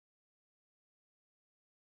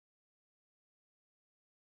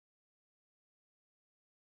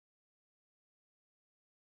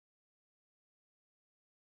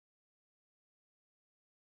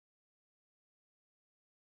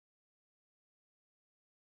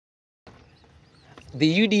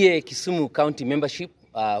The UDA KISUMU County membership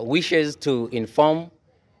wishes to inform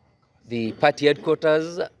the party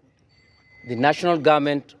headquarters, the national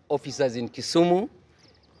government officers in KISUMU,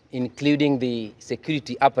 including the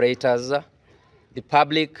security apparatus, the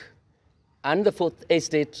public, and the Fourth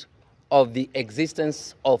Estate of the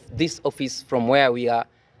existence of this office from where we are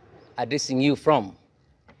addressing you from.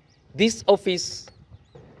 This office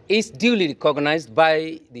is duly recognized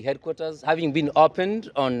by the headquarters, having been opened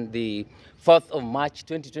on the 4th of March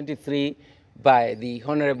 2023 by the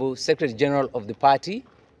Honorable Secretary General of the party,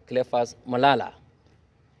 Cleophas Malala.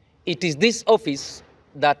 It is this office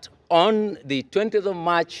that on the 20th of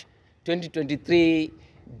March 2023,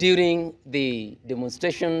 during the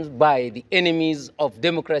demonstrations by the enemies of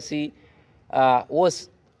democracy, was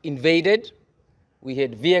invaded. We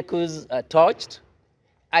had vehicles torched,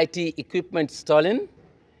 IT equipment stolen,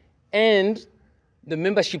 and the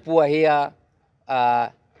membership who were here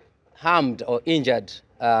harmed or injured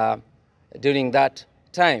during that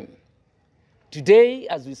time. Today,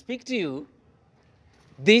 as we speak to you,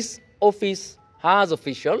 this office has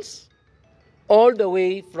officials all the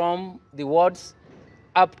way from the wards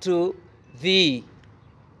up to the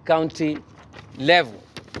county level,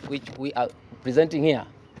 which we are presenting here.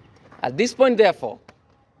 At this point, therefore,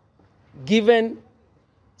 given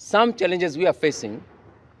some challenges we are facing,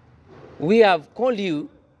 we have called you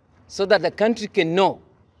so that the country can know,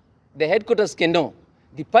 the headquarters can know,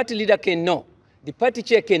 the party leader can know, the party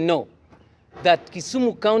chair can know that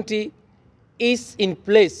KISUMU County is in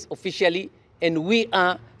place officially and we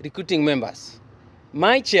are recruiting members.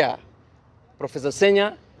 My chair, Professor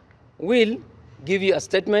Senya, will give you a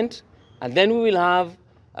statement, and then we will have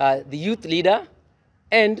the youth leader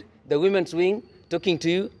and the women's wing talking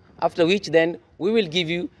to you, after which then we will give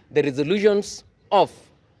you the resolutions of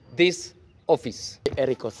this office.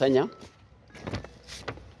 Eric Osanya,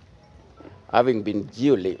 having been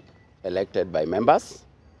duly elected by members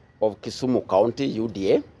of KISUMU County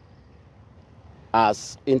UDA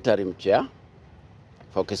as interim chair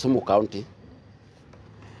for KISUMU County,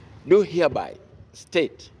 do hereby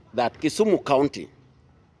state that KISUMU County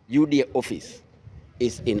UDA office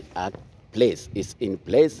is in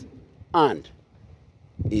place and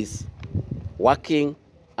is working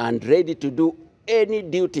and ready to do any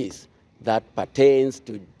duties that pertains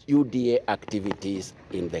to UDA activities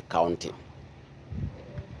in the county.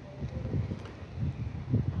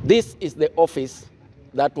 This is the office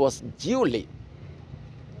that was duly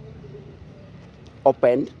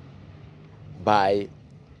opened by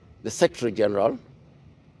the Secretary General,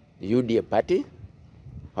 the UDA party,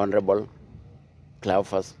 Honorable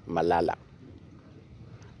Cleophas Malala,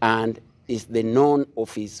 and is the known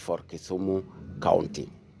office for KISUMU County.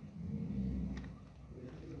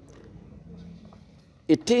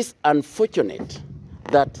 It is unfortunate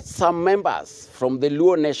that some members from the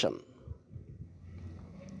Luo Nation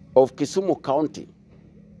of KISUMU County,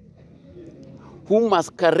 who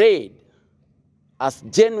masquerade as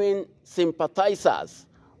genuine sympathizers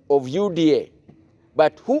of UDA,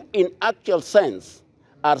 but who in actual sense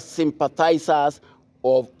are sympathizers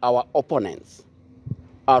of our opponents,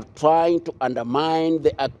 are trying to undermine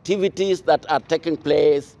the activities that are taking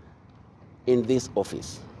place in this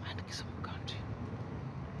office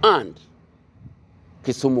and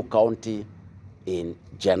KISUMU County in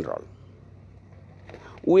general.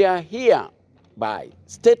 We are here by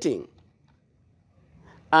stating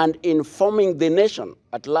and informing the nation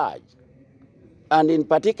at large, and in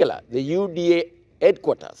particular the UDA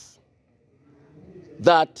headquarters,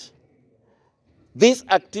 that these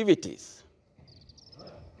activities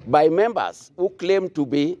by members who claim to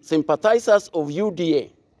be sympathizers of UDA,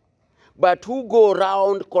 but who go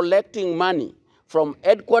around collecting money from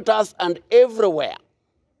headquarters and everywhere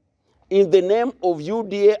in the name of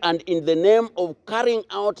UDA and in the name of carrying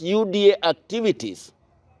out UDA activities,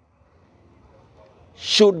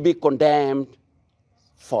 should be condemned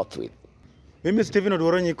forthwith. Mimi Stephen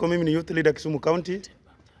Oduoronyi, mimi ni youth leader KISUMU County,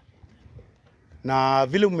 na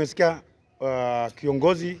vile mmesikia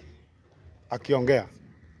kiongozi akiongea,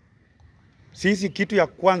 sisi kitu ya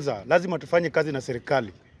kwanza lazima tufanye kazi na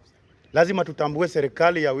serikali. Lazima tutambue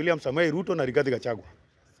serikali ya William Samoei Ruto na Rigathi Gachagua.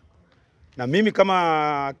 Na mimi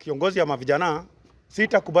kama kiongozi ya mavijana,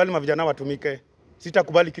 sitakubali mavijana watumike.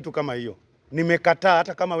 Sitakubali kitu kama hiyo. Nimekataa,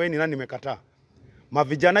 hata kama wewe ni nani, nimekataa.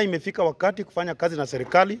 Mavijana imefika wakati kufanya kazi na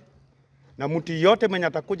serikali, na mtu yote mwenye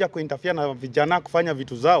atakuja kuinterfere na vijana kufanya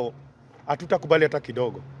vitu zao, hatutakubali hata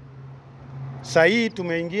kidogo. Sasa hii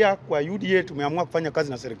tumeingia kwa UDA, tumeamua kufanya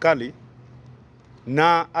kazi na serikali,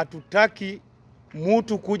 na hatutaki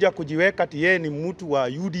mtu kuja kujiweka ati yeye ni mtu wa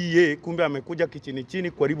UDA, kumbe amekuja kichini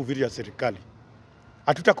chini kuharibu vitu ya serikali.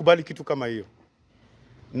 Hatutakubali kitu kama hiyo.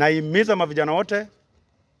 Naimiza mavijana wote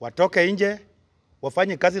watoke nje,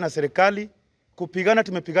 wafanye kazi na serikali. Kupigana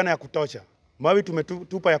tumepigana ya kutosha, mawe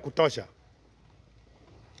tumetupa ya kutosha.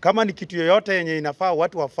 Kama ni kitu yoyote yenye inafaa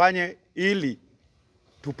watu wafanye ili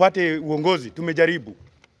tupate uongozi, tumejaribu.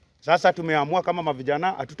 Sasa tumeamua kama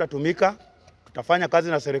mavijana hatutatumika, tutafanya kazi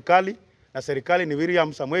na serikali ni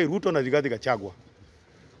William Samoei Ruto na Rigathi Gachagua.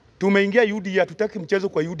 Tumeingia UDA, hatutaki mchezo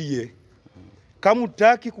kwa UDA. Kama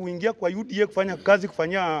utaki kuingia kwa UDA kufanya kazi,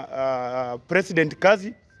 kufanya president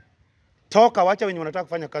kazi, toka, wacha wenye wanataka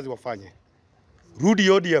kufanya kazi wafanye. Rudi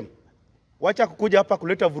ODM. Wacha kukuja hapa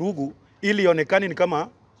kuleta vurugu ili ionekane ni kama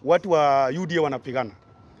watu wa UDA wanapigana.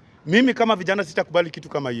 Mimi kama vijana sitakubali kitu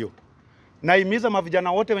kama hiyo. Naimiza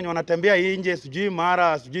mavijana wote wenye wanatembea nje, sijui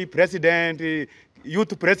mara, sijui president,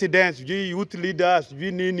 youth president, sijui youth leader,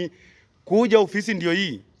 sijui nini, kuja ofisi ndio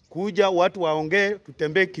hii. Kuja watu waongee,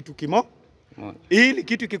 tutembee kitu kimo. Ili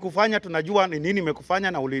kitu kikufanya tunajua ni nini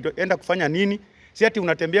imekufanya na ulienda kufanya nini. Si ati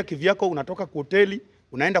unatembea kivyako, unatoka kwa hoteli,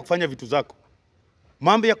 unaenda kufanya vitu zako.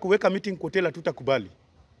 Mambo ya kuweka meeting kwa hoteli hatutakubali.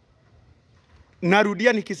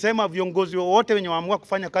 Narudia nikisema viongozi wote wenye waamua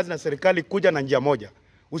kufanya kazi na serikali kuja na njia moja.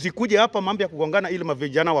 Usikuje hapa mambo ya kugongana ili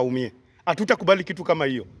mavijana waumie. Hatutakubali kitu kama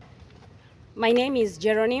hiyo. My name is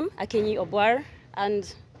Jeronim Akinyi Obwar,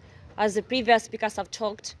 and as the previous speakers have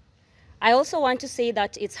talked, I also want to say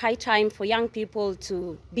that it's high time for young people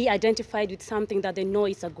to be identified with something that they know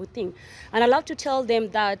is a good thing. And I love to tell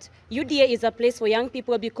them that UDA is a place for young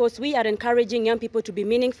people because we are encouraging young people to be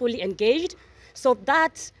meaningfully engaged so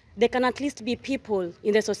that they can at least be people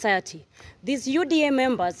in the society. These UDA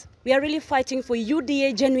members, we are really fighting for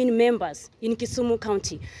UDA genuine members in Kisumu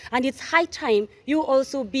County. And it's high time you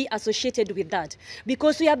also be associated with that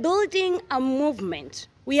because we are building a movement.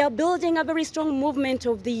 We are building a very strong movement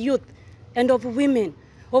of the youth and of women,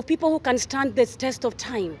 of people who can stand this test of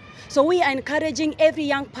time. So we are encouraging every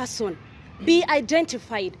young person be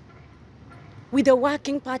identified with the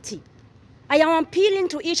working party. I am appealing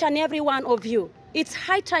to each and every one of you. It's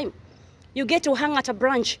high time you get to hang at a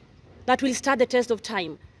branch that will stand the test of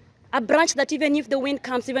time. A branch that even if the wind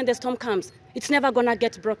comes, even the storm comes, it's never gonna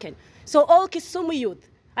get broken. So all Kisumu youth,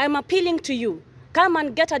 I am appealing to you, come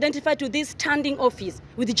and get identified to this standing office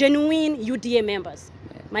with genuine UDA members.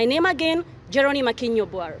 My name again, Jeronim Akinyi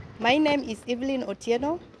Obwar. My name is Evelyn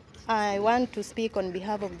Otieno. I want to speak on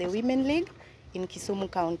behalf of the Women League in Kisumu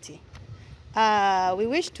County. We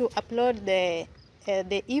wish to applaud the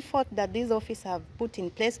effort that this office have put in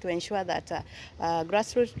place to ensure that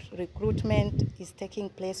grassroots recruitment is taking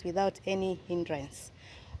place without any hindrance.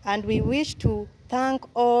 And we wish to thank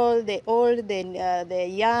all the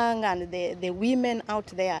young and the women out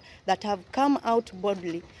there that have come out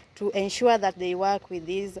boldly to ensure that they work with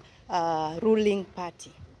this ruling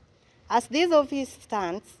party. As this office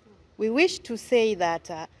stands, we wish to say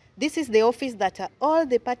that this is the office that all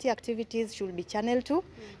the party activities should be channeled to,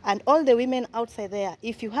 and all the women outside there.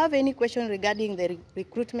 If you have any question regarding the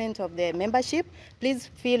recruitment of the membership, please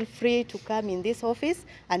feel free to come in this office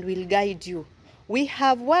and we'll guide you. We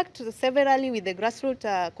have worked severally with the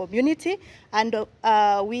grassroots community, and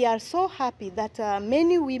we are so happy that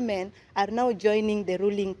many women are now joining the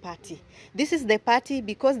ruling party. This is the party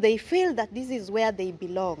because they feel that this is where they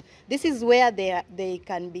belong. This is where they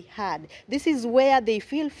can be heard. This is where they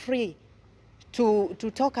feel free to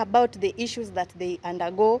talk about the issues that they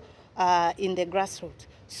undergo in the grassroots.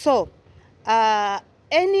 So,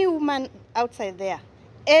 any woman outside there,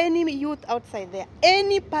 any youth outside there,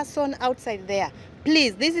 any person outside there,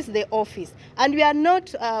 please, this is the office. And we are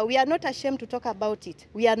not ashamed to talk about it.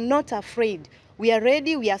 We are not afraid. We are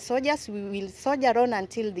ready, we are soldiers, we will soldier on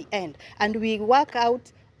until the end. And we work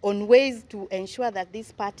out on ways to ensure that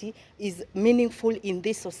this party is meaningful in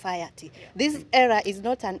this society. This era is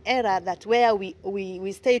not an era that where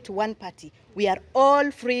we stay to one party. We are all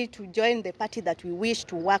free to join the party that we wish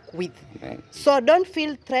to work with. So don't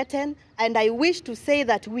feel threatened, and I wish to say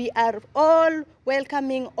that we are all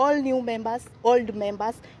welcoming all new members, old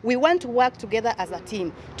members. We want to work together as a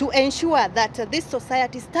team to ensure that this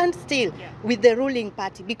society stands still with the ruling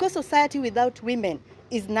party, because society without women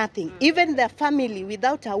is nothing. Even the family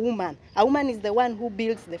without a woman is the one who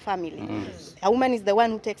builds the family. A woman is the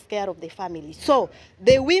one who takes care of the family. So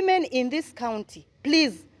the women in this county,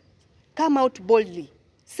 please come out boldly.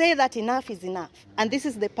 Say that enough is enough. And this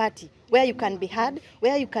is the party where you can be heard,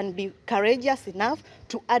 where you can be courageous enough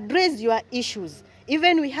to address your issues.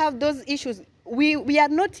 Even we have those issues. We are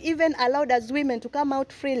not even allowed as women to come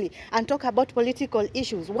out freely and talk about political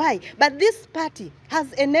issues. Why? But this party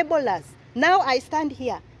has enabled us. Now I stand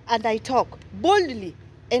here and I talk boldly,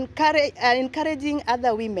 encouraging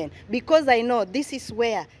other women, because I know this is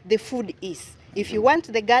where the food is. If you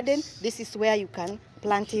want the garden, this is where you can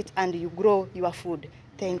plant it and you grow your food.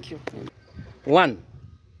 Thank you. One,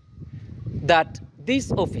 that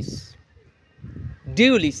this office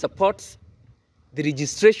duly supports the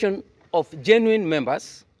registration of genuine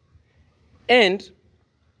members and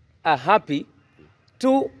are happy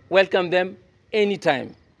to welcome them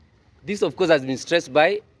anytime. This, of course, has been stressed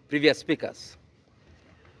by previous speakers.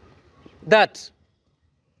 That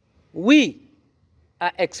we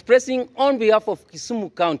are expressing on behalf of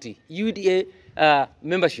Kisumu County UDA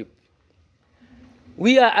membership,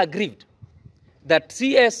 we are aggrieved that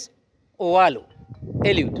CS Owalo,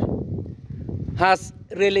 Eliud, has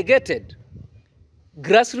relegated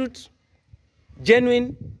grassroots,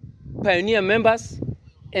 genuine pioneer members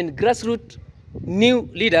and grassroots new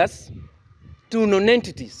leaders to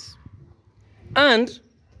non-entities, and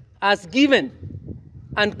has given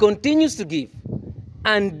and continues to give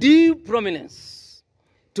undue prominence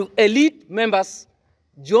to elite members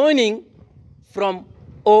joining from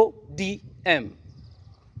ODM.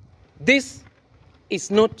 This is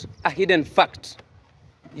not a hidden fact.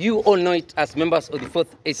 You all know it as members of the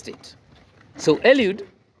Fourth Estate. So Eliud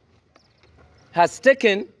has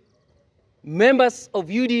taken members of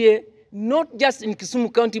UDA, not just in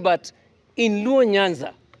Kisumu County, but in Luo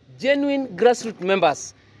Nyanza, genuine grassroots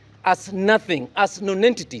members, as nothing, as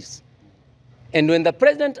non-entities. And when the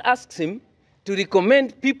president asks him to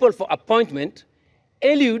recommend people for appointment,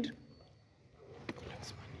 Eliud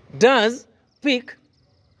does pick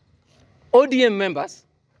ODM members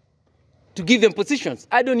to give them positions.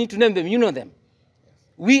 I don't need to name them, you know them.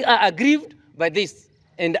 We are aggrieved by this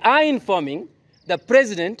and are informing the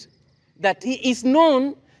president that he is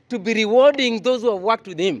known to be rewarding those who have worked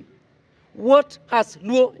with him. What has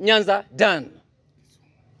Luo Nyanza done?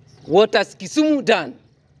 What has Kisumu done?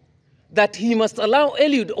 That he must allow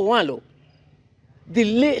Eliud Owalo the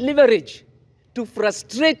leverage to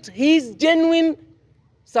frustrate his genuine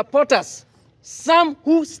supporters, some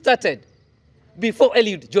who started before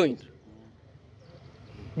Eliud joined.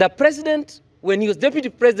 The president, when he was deputy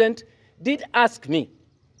president, did ask me,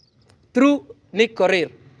 through Nick Korir,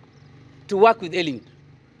 to work with Eliud.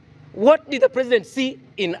 What did the president see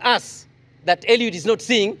in us that Eliud is not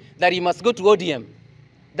seeing, that he must go to ODM?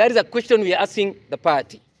 That is a question we are asking the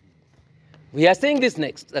party. We are saying this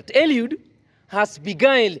next, that Eliud has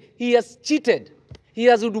beguiled, he has cheated, he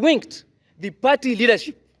has hoodwinked the party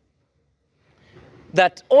leadership.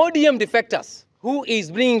 That ODM defectors, who is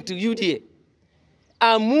bringing to UDA,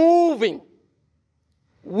 are moving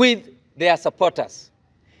with their supporters.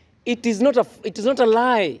 It is not a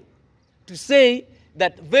lie to say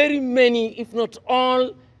that very many, if not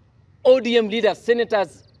all, ODM leaders,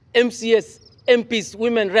 senators, MCS, MPs,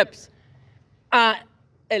 women reps, are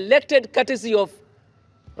elected courtesy of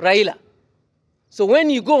Raila. So when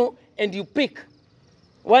you go and you pick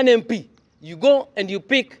one MP, you go and you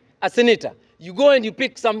pick a senator, you go and you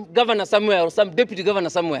pick some governor somewhere or some deputy governor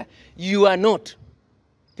somewhere, you are not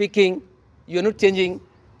picking, you are not changing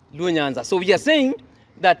Luo Nyanza. So we are saying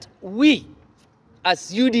that we,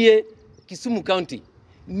 as UDA Kisumu County,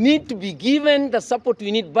 need to be given the support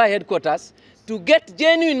we need by headquarters to get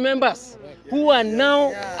genuine members who are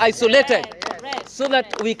now isolated so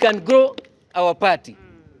that we can grow our party.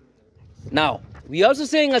 Now, we are also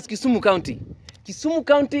saying as Kisumu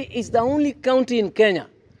County is the only county in Kenya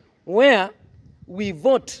where we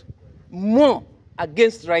vote more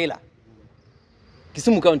against Raila.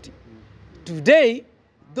 Kisumu County. Today,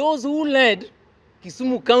 those who led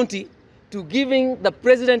Kisumu County to giving the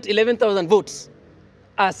president 11,000 votes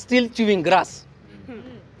are still chewing grass.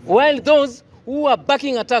 While those who are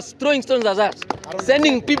backing at us, throwing stones at us,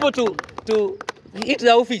 sending people to eat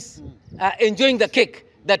the office, are enjoying the cake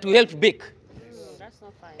that we helped bake.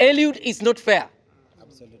 Eliud is not fair.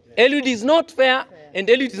 Eliud is not fair, and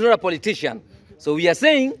Eliud is not a politician. So we are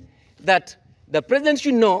saying that the president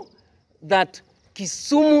should know that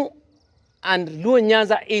Kisumu and Luo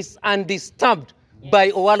Nyanza is undisturbed by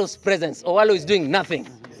Owalo's presence. Owalo is doing nothing.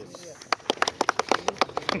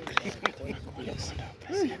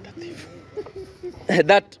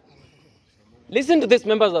 That, listen to this,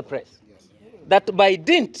 members of the press, that by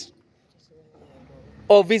dint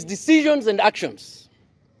of his decisions and actions,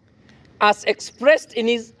 as expressed in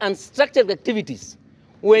his unstructured activities,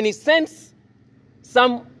 when he sends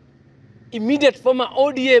some immediate former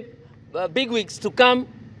ODA bigwigs to come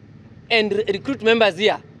and recruit members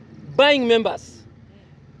here, buying members,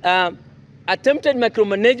 attempted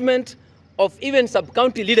micromanagement of even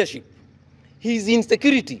sub-county leadership, his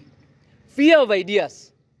insecurity, fear of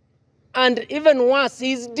ideas, and even worse,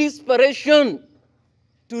 his desperation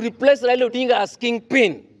to replace Raila Odinga as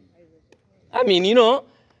kingpin. I mean, you know,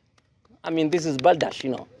 I mean, this is baldash,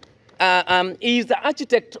 you know. He is the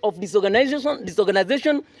architect of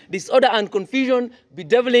disorganization, disorder and confusion,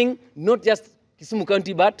 bedeviling not just Kisumu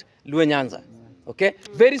County, but Luo Nyanza. Okay?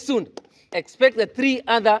 Very soon, expect the 3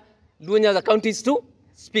 other Luo Nyanza counties to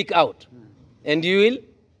speak out. And you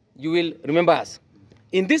will remember us.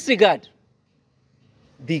 In this regard,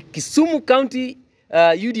 the Kisumu County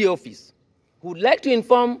UDA office would like to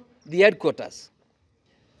inform the headquarters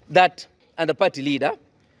that, and the party leader,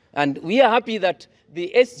 and we are happy that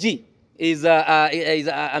the SG is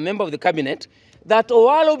a member of the cabinet, that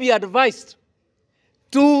Owalo be advised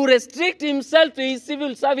to restrict himself to his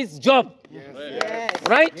civil service job. Yes. Yes.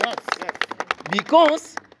 Right? Yes. Yes.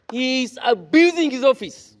 Because he is abusing his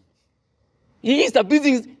office. He is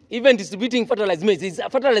abusing, even distributing fertilized maize. Is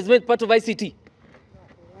fertilized maize part of ICT?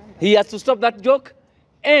 He has to stop that joke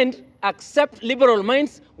and accept liberal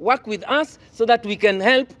minds, work with us so that we can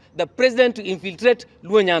help the president to infiltrate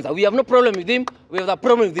Luo Nyanza. We have no problem with him. We have a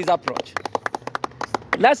problem with this approach.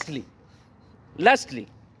 Lastly,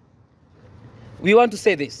 we want to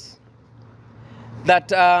say this, that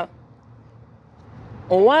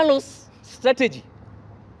Owalo's strategy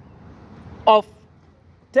of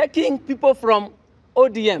taking people from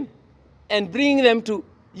ODM and bringing them to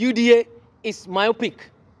UDA is myopic,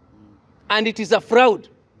 and it is a fraud.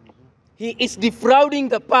 He is defrauding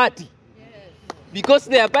the party because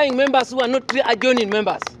they are buying members who are not adjoining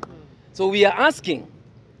members. So we are asking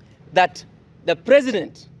that the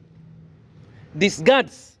president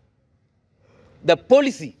discards the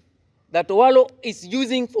policy that Owalo is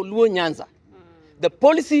using for Luo Nyanza, the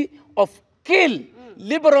policy of kill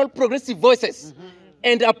liberal progressive voices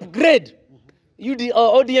and upgrade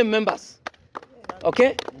ODM members.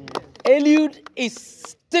 Okay? Eliud is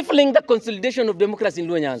stifling the consolidation of democracy in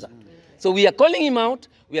Luo Nyanza. So we are calling him out.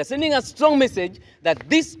 We are sending a strong message that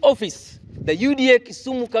this office, the UDA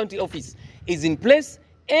Kisumu County office, is in place.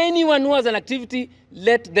 Anyone who has an activity,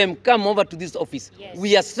 let them come over to this office. Yes.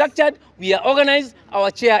 We are structured, we are organized.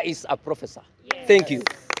 Our chair is a professor. Yes. Thank you.